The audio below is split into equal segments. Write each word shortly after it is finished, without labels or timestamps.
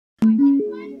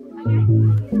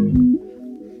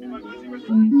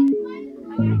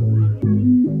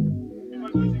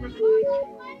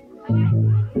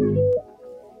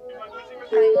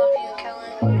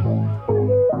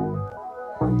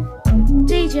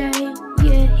DJ,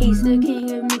 yeah, he's the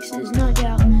king of mixes, no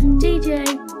doubt. DJ,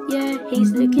 yeah,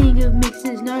 he's the king of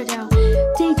mixes, no doubt.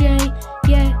 DJ,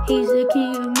 yeah, he's the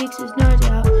king of mixes, no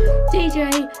doubt.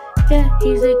 DJ, yeah,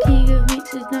 he's the king of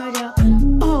mixes, no doubt.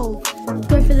 Oh,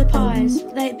 go for the Pies,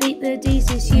 they beat the D's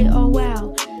this year, oh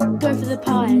wow. Go for the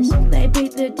Pies, they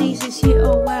beat the D's this year,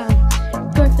 oh wow.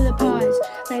 Go for the Pies,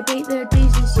 they beat the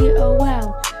D's this year, oh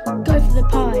wow. Go for the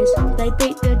Pies, they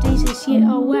beat the D's this year,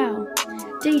 oh wow.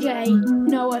 DJ,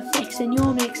 no effects in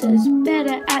your mixes,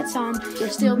 better at some, you're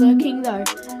still the king though.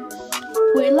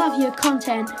 We love your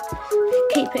content,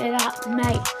 keep it up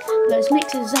mate, those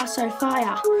mixes are so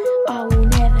fire, I will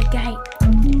never gate.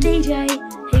 DJ,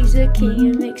 he's the king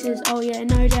of mixes, oh yeah,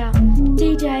 no doubt.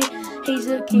 DJ, he's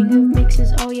the king of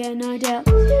mixes, oh yeah, no doubt.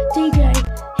 DJ,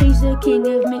 he's the king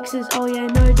of mixes, oh yeah,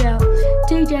 no doubt.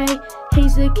 DJ,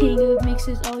 he's the king of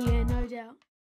mixes, oh yeah, no doubt.